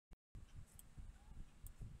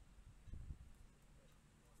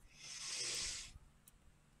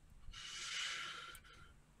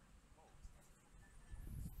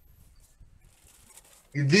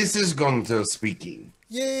This is Gunther speaking.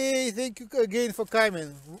 Yay! Thank you again for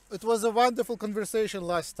coming. It was a wonderful conversation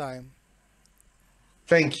last time.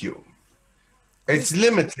 Thank you. It's This,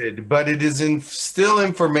 limited, but it is still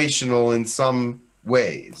informational in some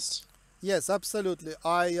ways. yes, absolutely.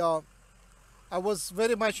 I was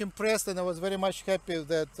very much impressed, and I was very much happy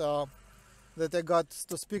that I got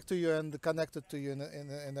to speak to you and connected to you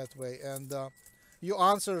in that way. And your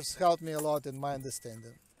answers helped me a lot in my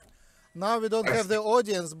understanding. Now we don't I have see. the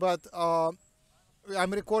audience, but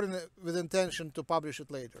I'm recording it with intention to publish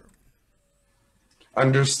it later.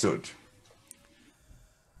 Understood.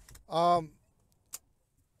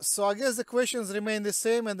 So I guess the questions remain the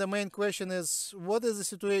same, and the main question is, what is the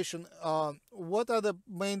situation? What are the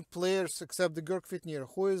main players except the Girk Fitneer?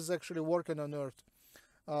 Who is actually working on Earth?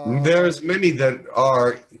 There's many that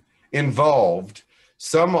are involved.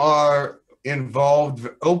 Some are involved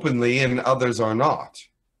openly and others are not.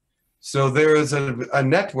 So there is a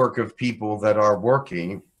network of people that are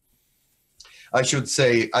working. I should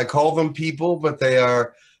say, I call them people, but they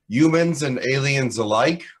are humans and aliens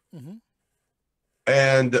alike. Mhm.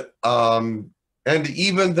 And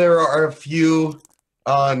even there are a few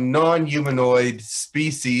non-humanoid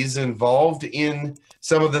species involved in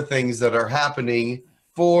some of the things that are happening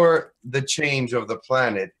for the change of the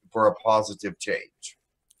planet, for a positive change.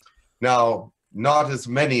 Now, not as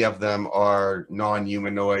many of them are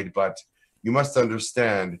non-humanoid, but you must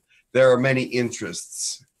understand there are many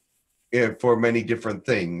interests for many different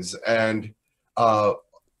things, and uh,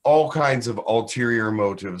 all kinds of ulterior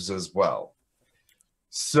motives as well.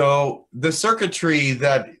 So the circuitry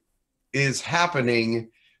that is happening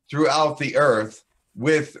throughout the earth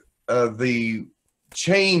with the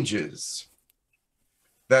changes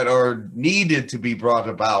that are needed to be brought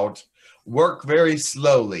about work very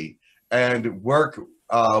slowly and work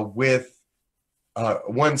with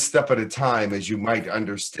one step at a time, as you might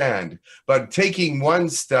understand. But taking one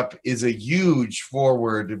step is a huge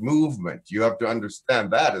forward movement. You have to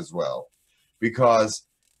understand that as well, because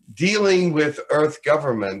dealing with Earth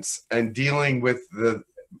governments and dealing with the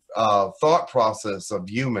thought process of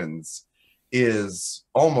humans is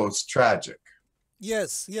almost tragic.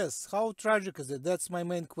 Yes, yes. How tragic is it? That's my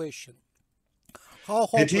main question. How It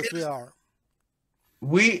hopeless we is, are.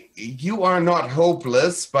 you are not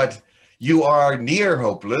hopeless, but you are near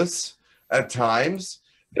hopeless at times.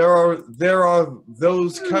 There are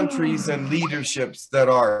those countries and leaderships that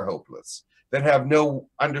are hopeless, that have no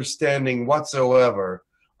understanding whatsoever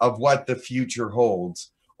of what the future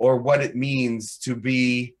holds or what it means to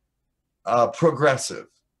be progressive.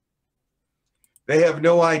 They have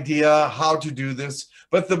no idea how to do this,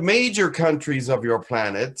 but the major countries of your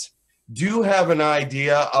planet do have an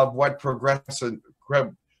idea of what progressive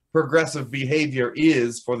behavior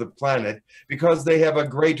is for the planet, because they have a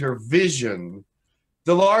greater vision.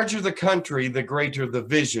 The larger the country, the greater the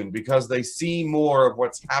vision, because they see more of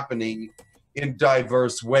what's happening in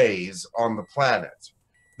diverse ways on the planet.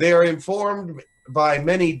 They are informed by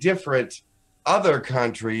many different other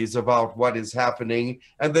countries about what is happening,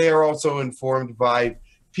 and they are also informed by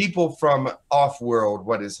people from off-world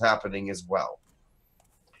what is happening as well.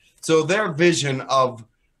 So their vision of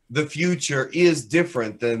the future is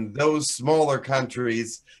different than those smaller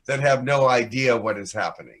countries that have no idea what is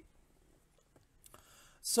happening.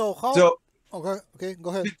 So how? So Okay, okay.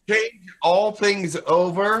 Go ahead. to change all things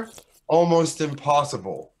over, almost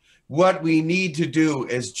impossible. What we need to do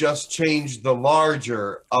is just change the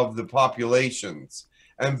larger of the populations,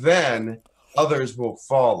 and then others will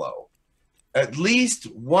follow. At least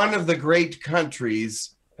one of the great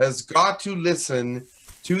countries has got to listen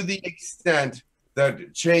to the extent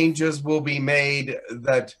that changes will be made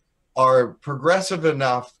that are progressive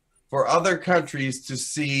enough for other countries to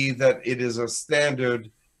see that it is a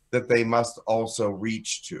standard that they must also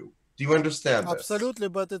reach to. Do you understand this? Absolutely,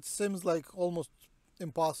 but it seems like almost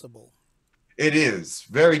impossible. It is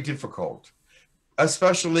very difficult,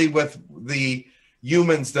 especially with the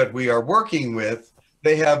humans that we are working with.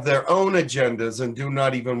 They have their own agendas and do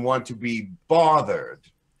not even want to be bothered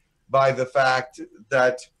by the fact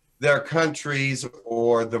that their countries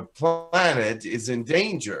or the planet is in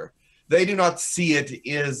danger. They do not see it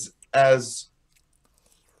as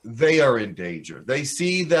they are in danger. They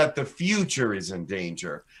see that the future is in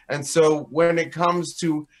danger. And so when it comes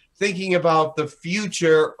to thinking about the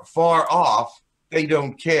future far off, they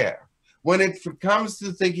don't care. When it comes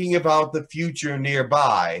to thinking about the future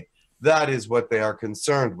nearby, that is what they are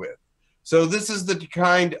concerned with. So this is the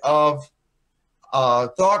kind of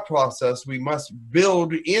thought process we must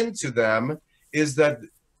build into them, is that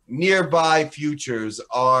nearby futures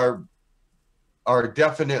are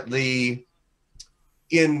definitely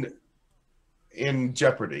in in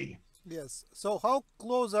jeopardy. Yes. So how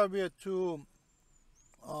close are we to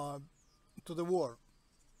the war?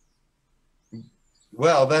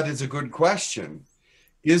 Well, that is a good question.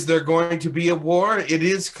 Is there going to be a war? It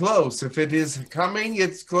is close. If it is coming,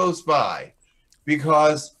 it's close by.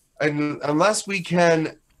 Because unless we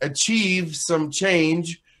can achieve some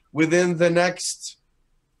change within the next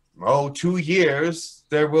 2 years,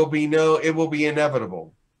 it will be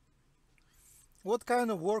inevitable. What kind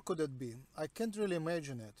of war could it be? I can't really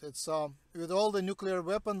imagine it. It's with all the nuclear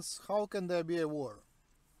weapons, how can there be a war?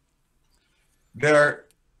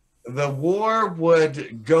 The war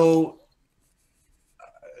would go.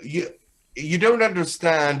 You don't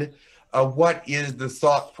understand what is the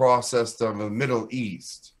thought process of the Middle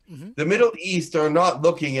East. Mm-hmm. The Middle East are not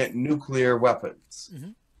looking at nuclear weapons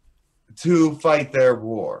Mm-hmm. to fight their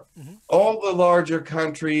war. Mm-hmm. All the larger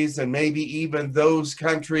countries, and maybe even those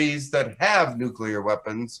countries that have nuclear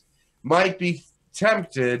weapons, might be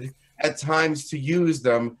tempted at times to use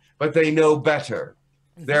them, but they know better.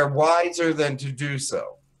 Mm-hmm. They're wiser than to do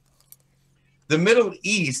so. The Middle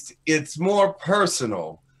East, it's more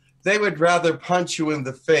personal. They would rather punch you in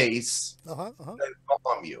the face than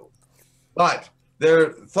bomb you. But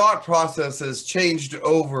their thought process has changed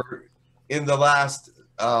over in the last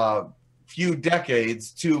few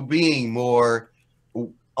decades to being more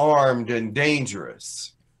armed and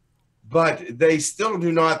dangerous. But they still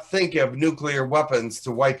do not think of nuclear weapons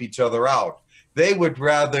to wipe each other out. They would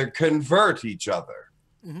rather convert each other.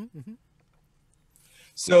 Mm-hmm. Mm-hmm.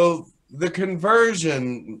 So the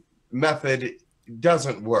conversion method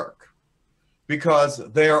doesn't work because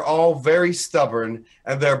they are all very stubborn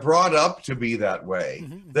and they're brought up to be that way.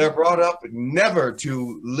 Mm-hmm. They're brought up never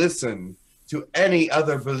to listen to any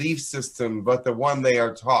other belief system but the one they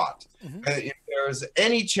are taught. Mm-hmm. And if there's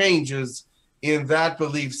any changes in that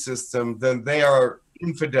belief system, then they are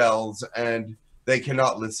infidels and they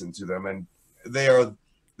cannot listen to them, and they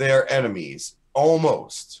are enemies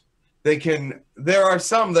almost. There are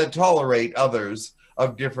some that tolerate others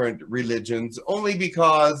of different religions only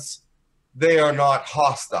because they are not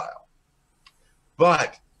hostile.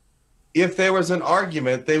 But if there was an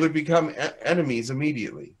argument, they would become enemies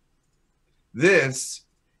immediately. This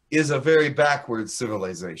is a very backward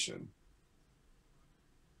civilization.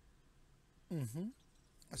 Mm-hmm.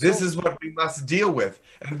 This is what we must deal with.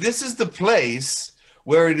 And this is the place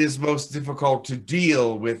where it is most difficult to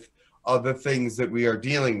deal with the things that we are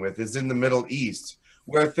dealing with, is in the Middle East,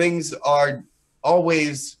 where things are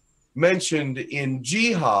always mentioned in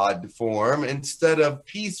jihad form instead of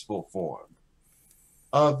peaceful form.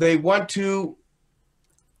 They want to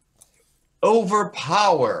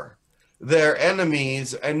overpower their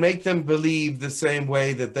enemies and make them believe the same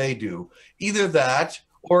way that they do. Either that,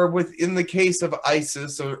 or in the case of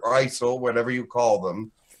ISIS or ISIL, whatever you call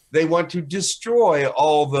them, they want to destroy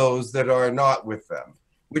all those that are not with them,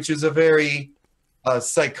 which is a very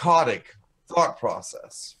psychotic thought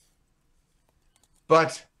process.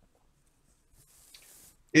 But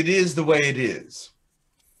it is the way it is.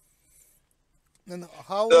 And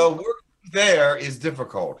how the work there is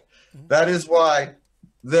difficult. Mm-hmm. That is why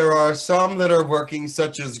there are some that are working,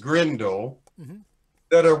 such as Grindel, mm-hmm.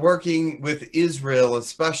 that are working with Israel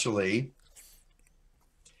especially,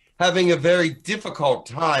 having a very difficult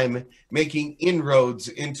time making inroads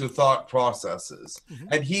into thought processes. Mm-hmm.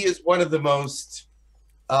 And he is one of the most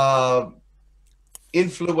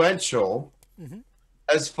influential mm-hmm.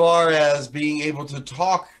 as far as being able to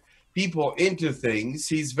talk people into things.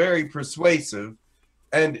 He's very persuasive.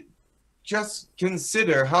 And just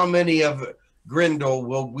consider how many of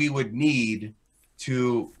Grindel we would need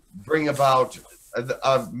to bring about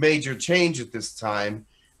a major change at this time.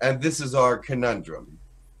 And this is our conundrum.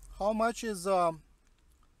 How much a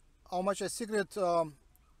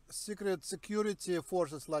secret security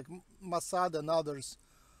forces like Mossad and others,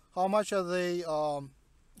 how much are they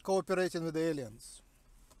cooperating with the aliens?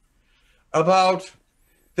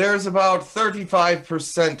 There's about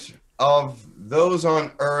 35% of those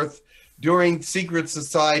on Earth during secret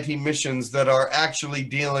society missions that are actually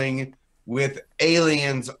dealing with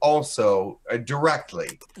aliens also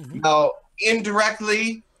directly. Mm-hmm. Now,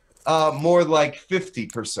 indirectly, more like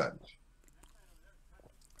 50%.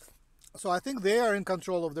 So I think they are in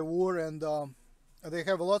control of the war, and they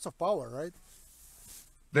have lots of power, right?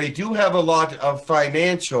 They do have a lot of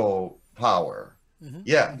financial power, mm-hmm.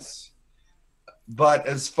 yes. But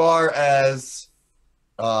as far as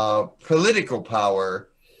political power,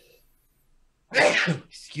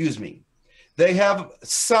 excuse me, they have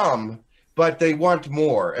some, but they want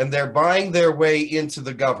more, and they're buying their way into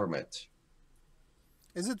the government.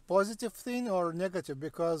 Is it positive thing or negative?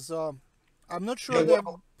 Because I'm not sure they're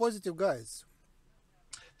positive guys.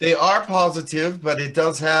 They are positive, but it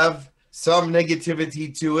does have some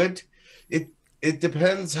negativity to it. It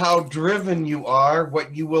depends how driven you are,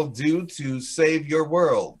 what you will do to save your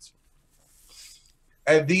world.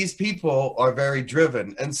 And these people are very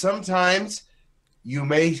driven. And sometimes you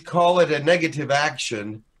may call it a negative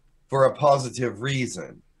action for a positive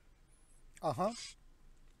reason. Uh-huh.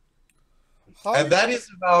 And that is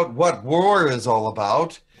about what war is all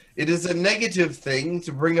about. It is a negative thing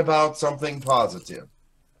to bring about something positive.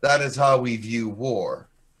 That is how we view war.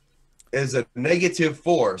 Is a negative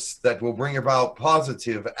force that will bring about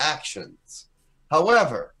positive actions.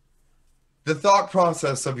 However, the thought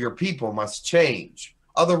process of your people must change.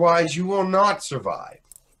 Otherwise, you will not survive.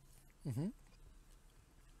 Mm-hmm.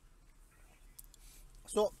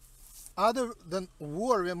 So, other than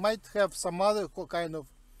war, we might have some other kind of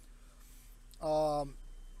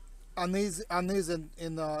unease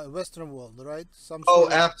in the Western world, right?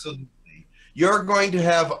 Absolutely. You're going to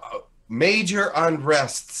have major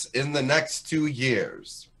unrests in the next 2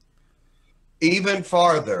 years, even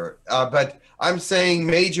farther. But I'm saying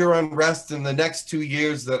major unrest in the next 2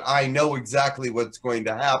 years that I know exactly what's going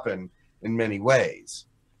to happen in many ways.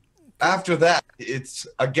 After that, it's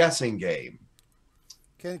a guessing game.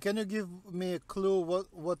 Can you give me a clue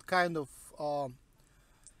what kind of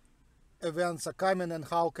events are coming and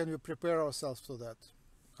how can we prepare ourselves to that?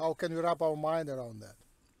 How can we wrap our mind around that?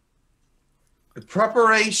 The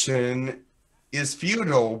preparation is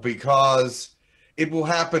futile because it will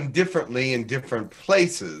happen differently in different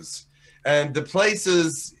places. And the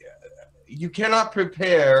places, you cannot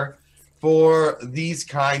prepare for these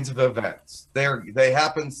kinds of events. They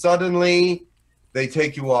happen suddenly, they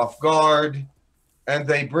take you off guard, and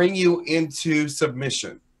they bring you into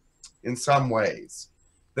submission in some ways.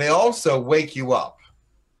 They also wake you up.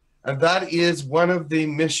 And that is one of the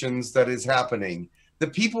missions that is happening. The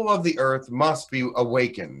people of the earth must be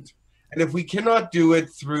awakened. And if we cannot do it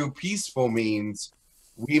through peaceful means,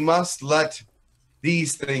 we must let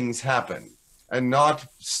these things happen and not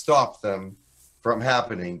stop them from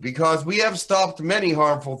happening. Because we have stopped many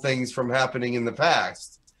harmful things from happening in the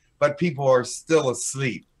past, but people are still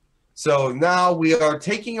asleep. So now we are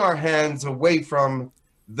taking our hands away from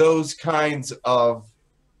those kinds of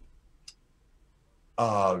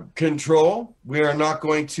control. We are not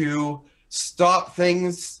going to stop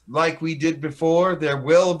things like we did before. There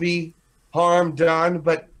will be harm done,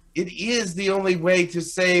 but it is the only way to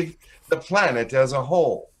save the planet as a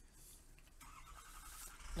whole.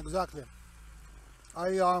 Exactly. I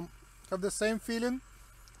have the same feeling.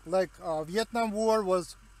 Like Vietnam War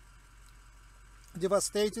was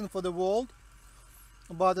devastating for the world,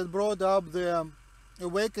 but it brought up the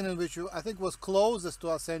awakening, which I think was closest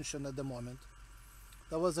to ascension at the moment.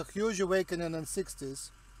 There was a huge awakening in the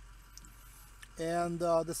 60s. And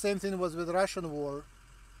the same thing was with Russian war,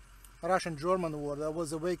 Russian-German war. There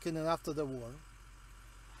was awakening after the war.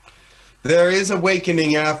 There is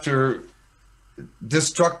awakening after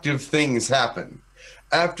destructive things happen,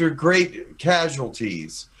 after great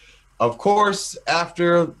casualties. Of course,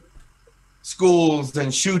 after schools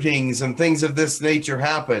and shootings and things of this nature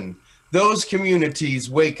happen, those communities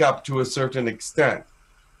wake up to a certain extent.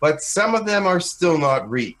 But some of them are still not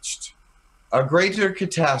reached. A greater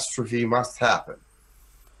catastrophe must happen.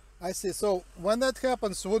 I see. So when that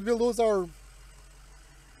happens, would we lose our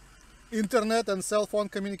internet and cell phone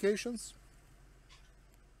communications?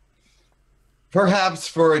 Perhaps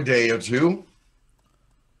for a day or two.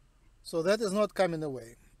 So that is not coming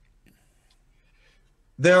away.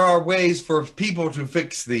 There are ways for people to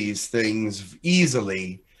fix these things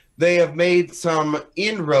easily. They have made some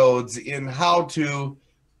inroads in how to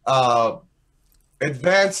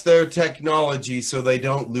advance their technology so they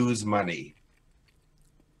don't lose money.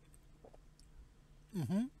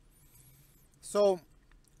 Mm-hmm. So,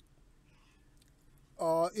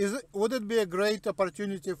 would it be a great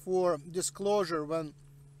opportunity for disclosure when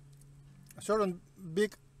certain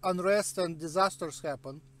big unrest and disasters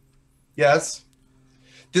happen? Yes.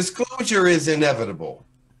 Disclosure is inevitable.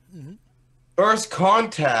 Mm-hmm. First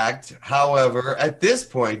contact, however, at this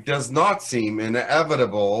point does not seem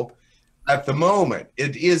inevitable at the moment.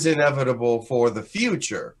 It is inevitable for the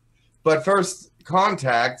future. But first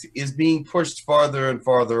contact is being pushed farther and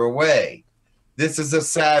farther away. This is a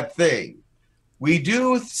sad thing. We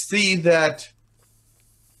do see that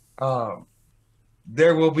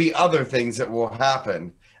there will be other things that will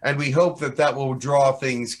happen, and we hope that that will draw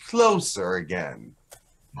things closer again.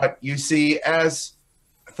 But you see, as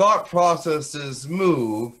thought processes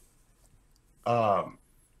move,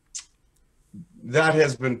 that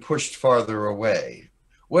has been pushed farther away.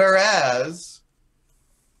 Whereas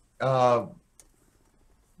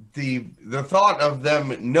the thought of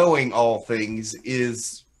them knowing all things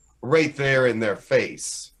is right there in their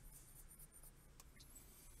face.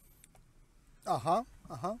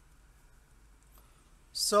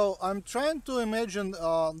 So I'm trying to imagine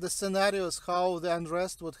the scenarios how the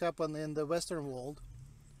unrest would happen in the Western world,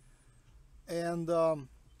 and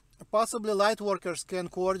possibly Lightworkers can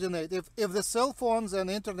coordinate if the cell phones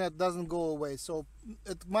and internet doesn't go away. So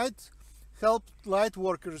it might help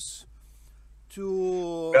Lightworkers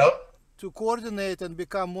to coordinate and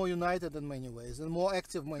become more united in many ways and more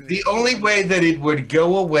active. The only way that it would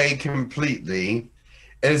go away completely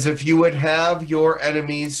is if you would have your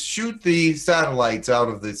enemies shoot the satellites out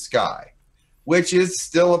of the sky, which is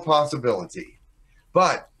still a possibility.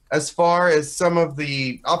 But as far as some of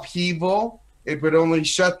the upheaval, it would only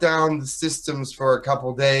shut down the systems for a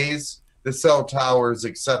couple days, the cell towers,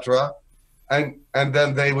 etc., and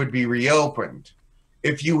then they would be reopened.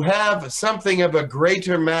 If you have something of a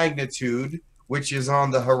greater magnitude, which is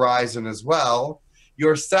on the horizon as well,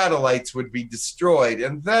 your satellites would be destroyed,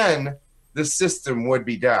 and then the system would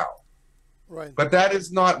be down. Right. But that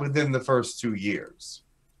is not within the first 2 years.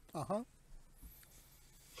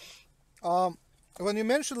 When you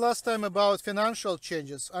mentioned last time about financial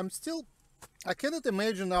changes, I cannot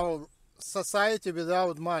imagine our society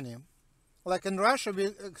without money. Like in Russia, we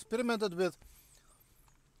experimented with,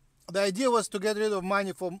 the idea was to get rid of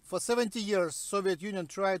money for 70 years. Soviet Union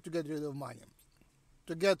tried to get rid of money,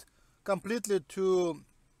 to get completely to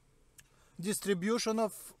distribution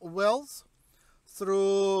of wealth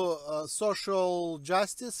through social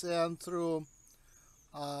justice and through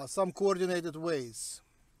some coordinated ways.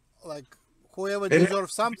 Like whoever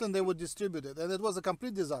deserved something, they would distribute it, and it was a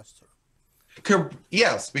complete disaster.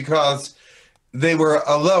 Yes, because they were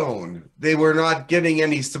alone. They were not getting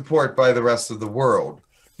any support by the rest of the world.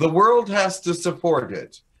 The world has to support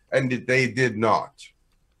it, and they did not.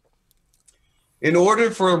 In order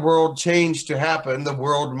for a world change to happen, the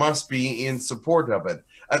world must be in support of it.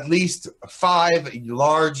 At least 5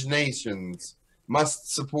 large nations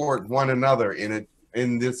must support one another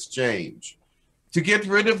in this change. To get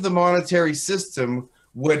rid of the monetary system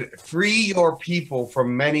would free your people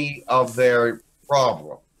from many of their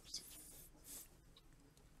problems.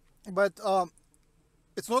 But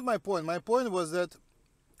it's not my point. My point was that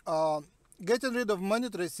getting rid of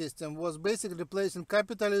monetary system was basically replacing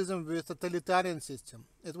capitalism with a totalitarian system.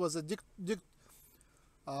 It was a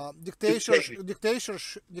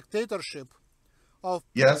dictatorship of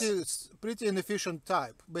pretty inefficient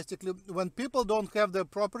type. Basically, when people don't have their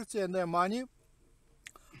property and their money,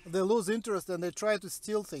 they lose interest and they try to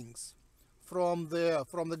steal things from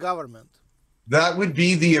the government. That would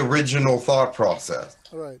be the original thought process.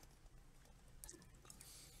 Right.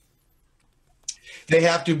 They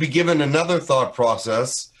have to be given another thought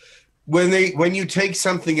process. When you take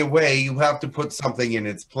something away, you have to put something in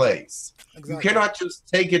its place. Exactly. You cannot just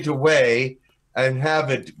take it away and have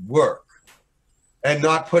it work and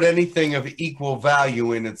not put anything of equal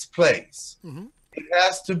value in its place. Mm-hmm. It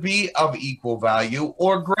has to be of equal value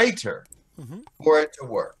or greater for it to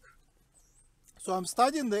work. So I'm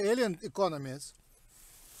studying the alien economies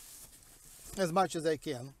as much as I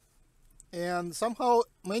can. And somehow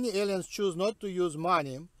many aliens choose not to use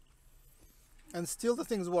money, and still the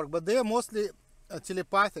things work. But they are mostly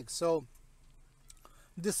telepathic, so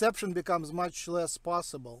deception becomes much less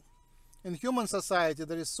possible. In human society,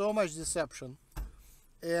 there is so much deception,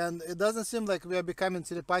 and it doesn't seem like we are becoming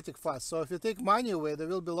telepathic fast. So if you take money away, there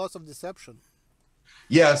will be lots of deception.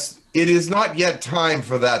 Yes, it is not yet time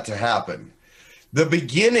for that to happen. The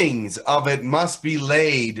beginnings of it must be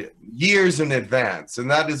laid years in advance,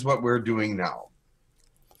 and that is what we're doing now.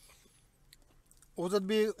 Would it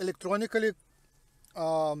be electronically,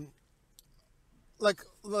 like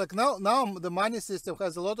now the money system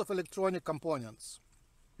has a lot of electronic components.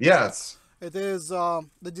 Yes. It is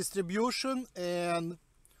the distribution and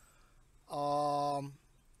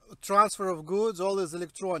transfer of goods, all is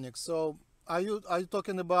electronic. So are you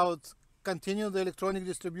talking about continue the electronic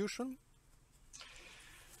distribution?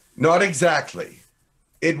 Not exactly.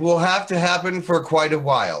 It will have to happen for quite a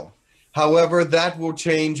while. However, that will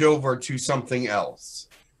change over to something else,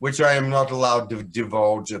 which I am not allowed to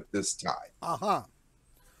divulge at this time.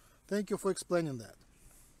 Thank you for explaining that.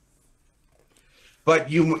 But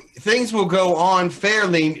things will go on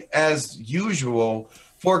fairly as usual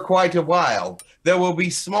for quite a while. There will be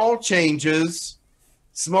small changes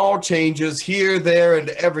here, there, and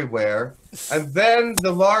everywhere. And then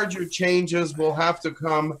the larger changes will have to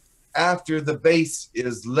come after the base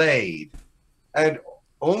is laid. And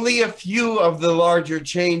only a few of the larger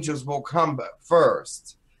changes will come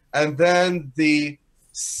first. And then the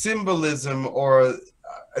symbolism or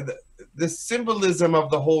the symbolism of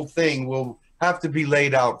the whole thing will have to be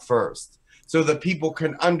laid out first so that people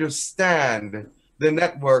can understand the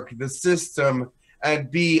network, the system,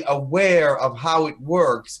 and be aware of how it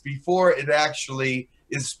works before it actually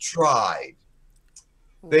is tried.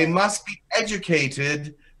 They must be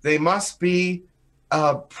educated, they must be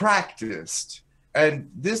practiced,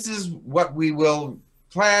 and this is what we will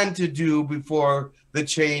plan to do before the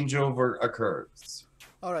changeover occurs.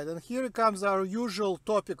 All right, and here comes our usual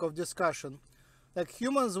topic of discussion. Like,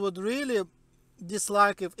 humans would really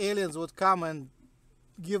dislike if aliens would come and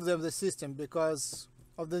give them the system because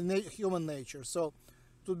of the human nature. So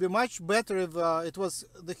it would be much better if it was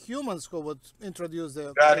the humans who would introduce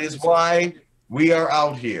the... That is why we are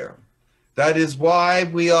out here. That is why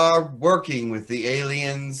we are working with the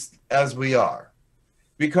aliens as we are.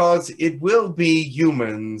 Because it will be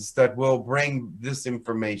humans that will bring this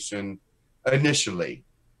information initially.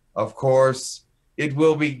 Of course, it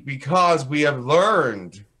will be because we have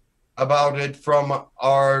learned about it from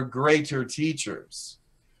our greater teachers.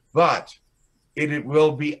 But it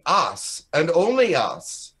will be us and only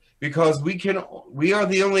us, because we are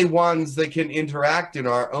the only ones that can interact in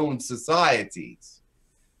our own societies.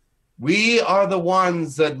 We are the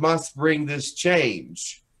ones that must bring this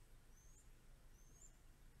change.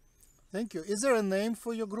 Thank you. Is there a name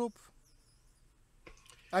for your group?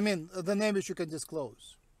 I mean, the name which you can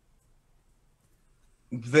disclose.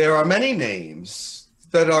 There are many names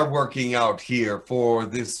that are working out here for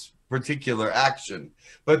this particular action,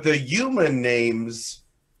 but the human names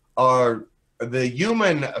are, the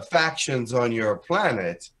human factions on your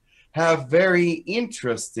planet have very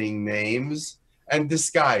interesting names and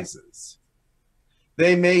disguises.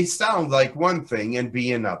 They may sound like one thing and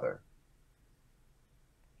be another.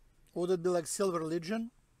 Would it be like Silver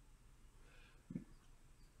Legion?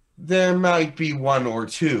 There might be one or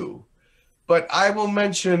two, but I will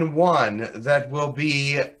mention one that will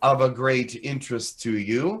be of a great interest to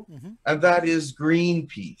you, and that is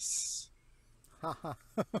Greenpeace.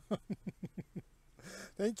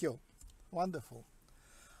 Thank you. Wonderful.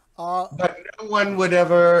 But no one would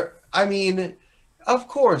ever, I mean, of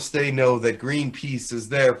course they know that Greenpeace is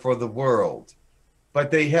there for the world,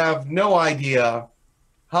 but they have no idea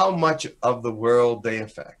how much of the world they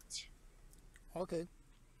affect. Okay.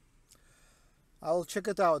 I'll check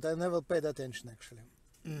it out. I never paid attention, actually.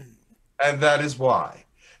 And that is why.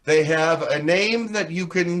 They have a name that you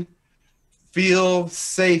can feel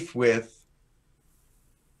safe with,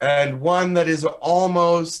 and one that is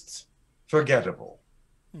almost forgettable.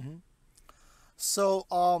 So,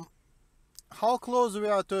 how close we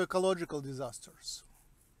are to ecological disasters?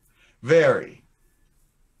 Very.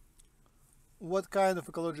 What kind of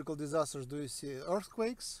ecological disasters do you see?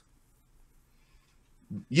 Earthquakes?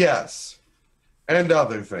 Yes, and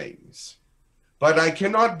other things. But I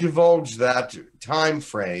cannot divulge that time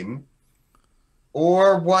frame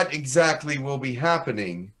or what exactly will be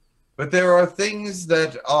happening. But there are things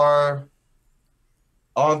that are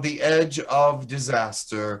on the edge of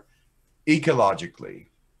disaster ecologically.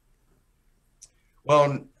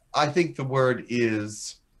 Well, I think the word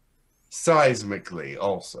is seismically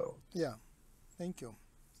also. Yeah, thank you.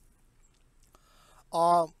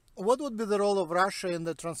 What would be the role of Russia in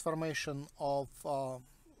the transformation of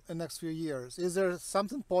the next few years? Is there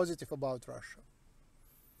something positive about Russia?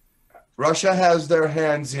 Russia has their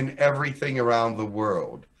hands in everything around the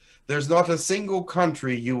world. There's not a single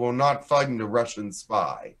country you will not find a Russian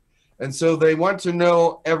spy. And so they want to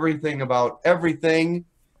know everything about everything.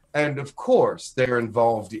 And of course, they're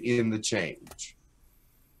involved in the change.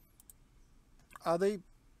 Are they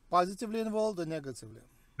positively involved or negatively?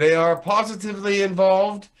 They are positively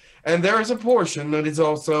involved, and there is a portion that is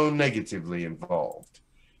also negatively involved.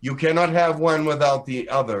 You cannot have one without the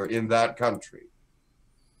other in that country.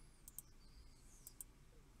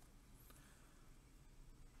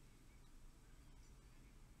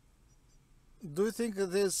 Do you think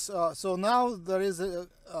this, so now there is a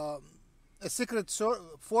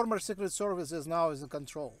former Secret Service is now in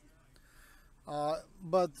control.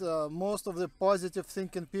 But most of the positive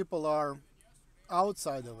thinking people are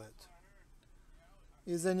outside of it.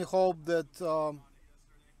 Is there any hope that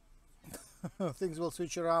things will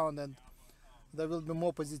switch around and there will be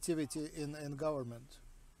more positivity in government?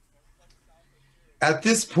 At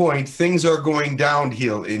this point, things are going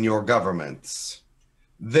downhill in your governments.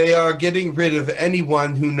 They are getting rid of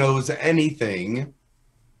anyone who knows anything.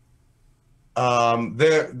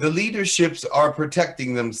 The leaderships are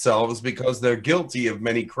protecting themselves because they're guilty of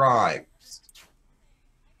many crimes.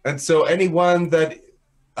 And so anyone that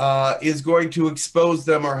is going to expose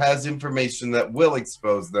them or has information that will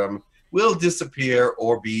expose them will disappear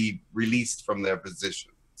or be released from their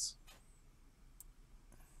positions.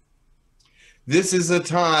 This is a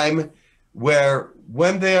time where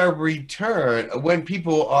when they are returned, when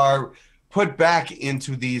people are put back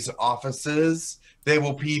into these offices, they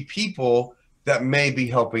will be people that may be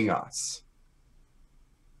helping us.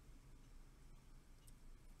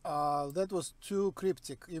 That was too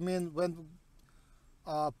cryptic. You mean when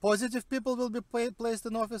positive people will be placed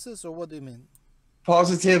in offices, or what do you mean?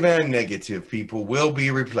 Positive and negative people will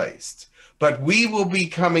be replaced, but we will be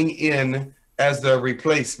coming in as the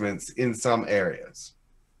replacements in some areas.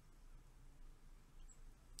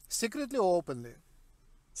 Secretly or openly?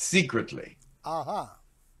 Secretly. Aha.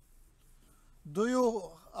 Do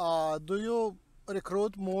you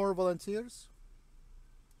recruit more volunteers?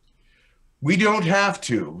 We don't have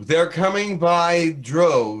to. They're coming by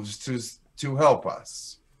droves to help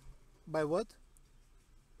us. By what?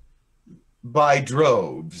 By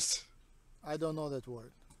droves. I don't know that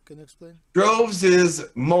word. Can you explain? Droves is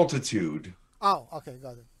multitude. Oh, okay,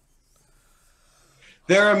 got it.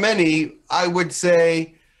 There are many. I would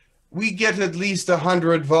say we get at least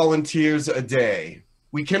 100 volunteers a day.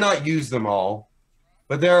 We cannot use them all,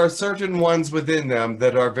 but there are certain ones within them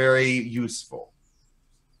that are very useful.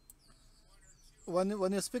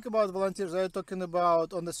 When you speak about volunteers, are you talking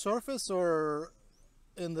about on the surface or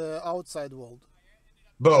in the outside world?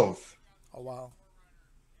 Both. Oh, wow.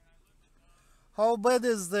 How bad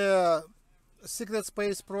is the secret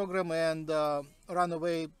space program and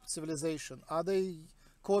runaway civilization? Are they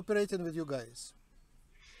cooperating with you guys?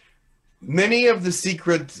 Many of the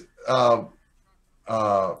secret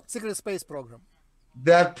space program.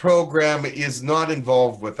 That program is not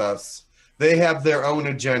involved with us. They have their own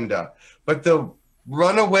agenda. But the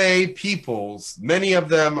runaway peoples, many of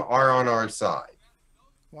them are on our side.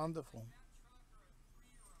 Wonderful.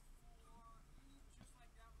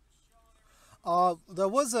 There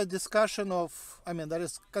was a discussion of, there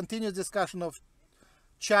is continuous discussion of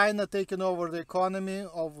China taking over the economy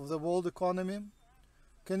of the world economy.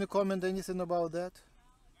 Can you comment anything about that?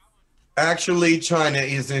 Actually, China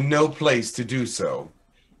is in no place to do so.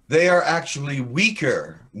 They are actually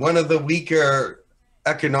weaker, one of the weaker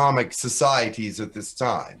economic societies at this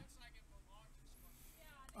time.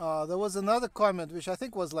 There was another comment, which I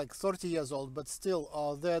think was like 30 years old, but still,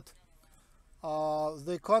 that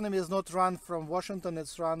the economy is not run from Washington,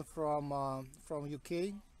 it's run from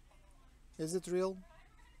UK. Is it real?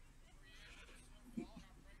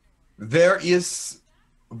 There is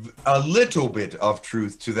a little bit of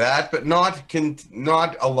truth to that, but not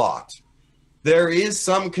a lot. There is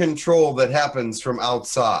some control that happens from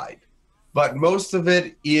outside, but most of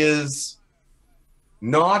it is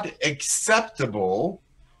not acceptable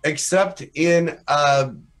except in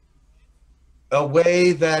a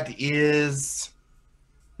way that is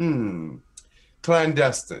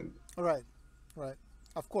clandestine. Right.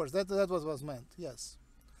 Of course, that was meant. Yes.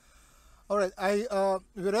 All right.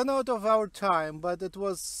 We ran out of our time, but it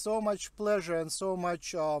was so much pleasure and so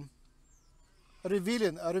much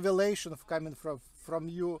revelation coming from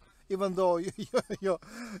you, even though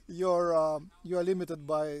you're limited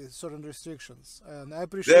by certain restrictions, and I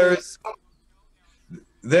appreciate.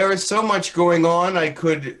 There is so much going on. I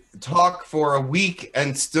could talk for a week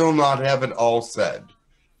and still not have it all said.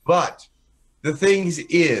 But the thing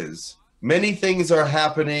is, many things are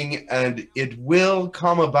happening, and it will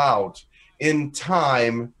come about in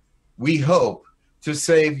time, we hope, to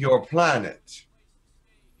save your planet.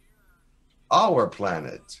 Our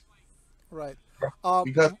planet. Right.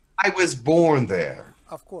 Because I was born there.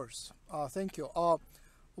 Of course. Thank you.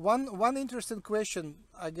 One interesting question,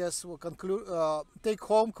 I guess we'll conclude,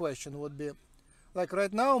 take-home question would be, like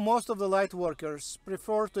right now, most of the light workers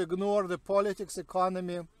prefer to ignore the politics,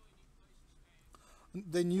 economy,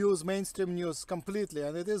 the news, mainstream news completely,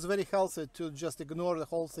 and it is very healthy to just ignore the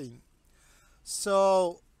whole thing.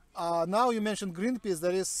 So now you mentioned Greenpeace,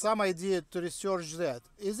 there is some idea to research that.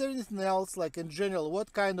 Is there anything else, like in general,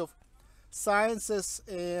 what kind of sciences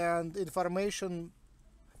and information,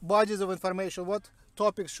 bodies of information, what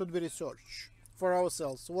topics should we research for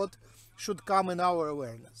ourselves? What should come in our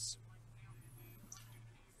awareness?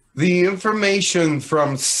 The information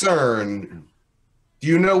from CERN. Do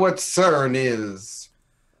you know what CERN is?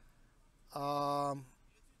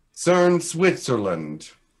 CERN,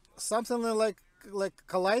 Switzerland. Something like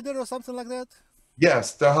collider or something like that?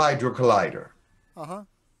 Yes, the Hydro Collider.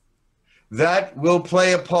 That will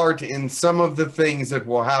play a part in some of the things that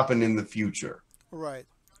will happen in the future. Right.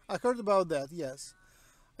 I heard about that, yes.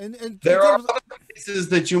 And there are other places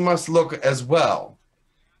that you must look as well.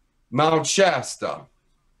 Mount Shasta,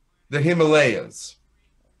 the Himalayas.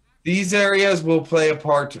 These areas will play a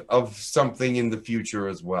part of something in the future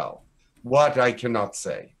as well. What, I cannot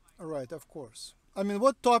say. Right, of course. I mean,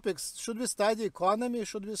 what topics should we study? Economy?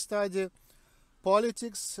 Should we study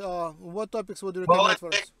politics? What topics would you recommend for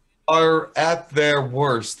us? Are at their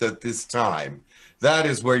worst at this time. That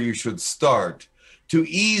is where you should start to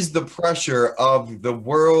ease the pressure of the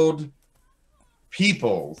world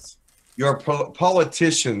peoples. Your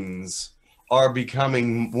politicians are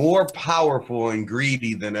becoming more powerful and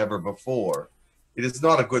greedy than ever before. It is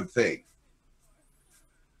not a good thing.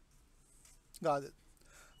 Got it.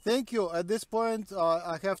 Thank you. At this point,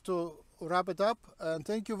 I have to wrap it up. And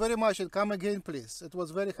thank you very much. And come again, please. It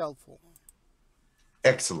was very helpful.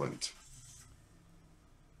 Excellent.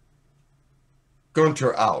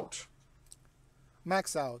 Gunther out.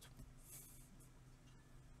 Max out.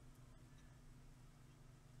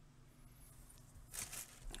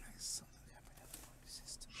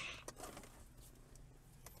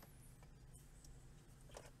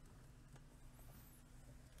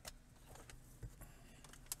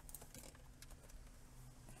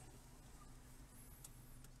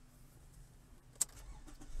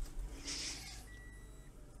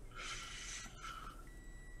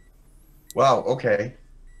 Wow, okay.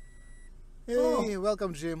 Hey,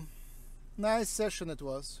 welcome, Jim. Nice session it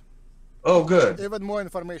was. Oh, good. Even more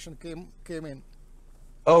information came in.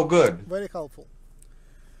 Oh, good. Very helpful.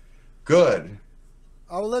 Good.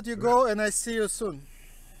 I will let you go, and I see you soon.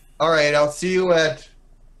 All right, I'll see you at